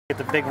Get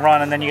the big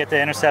run, and then you get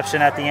the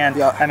interception at the end.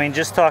 Yeah. I mean,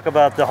 just talk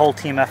about the whole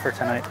team effort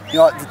tonight. You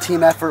know, the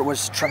team effort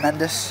was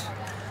tremendous.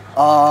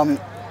 At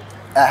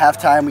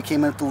halftime, we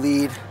came in with the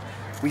lead.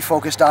 We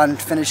focused on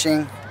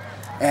finishing,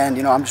 and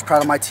you know, I'm just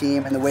proud of my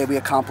team and the way we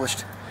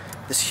accomplished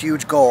this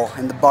huge goal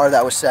and the bar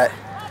that was set.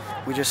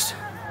 We just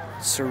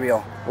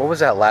surreal. What was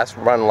that last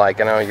run like?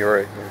 I know you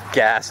were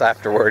gassed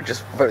afterward.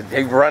 But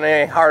did you run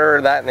any harder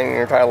than that in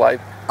your entire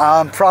life?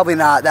 Probably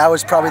not. That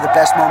was probably the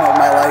best moment of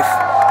my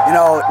life. You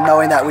know,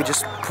 knowing that we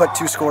just put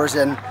 2 scores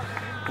in,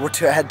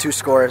 had 2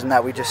 scores, and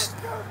that we just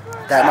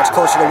that much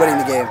closer to winning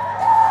the game.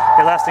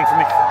 Okay, last thing for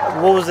me,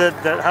 what was it?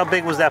 How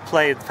big was that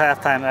play at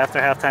halftime? After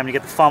halftime, you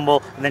get the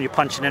fumble, and then you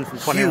punch it in from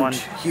 21.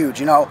 Huge.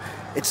 You know,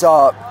 it's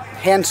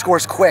hand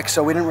scores quick,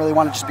 so we didn't really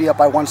want to just be up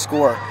by 1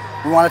 score.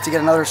 We wanted to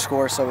get another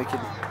score so we could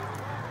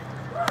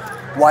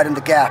widen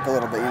the gap a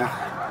little bit. You know,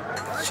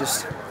 it's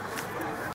just.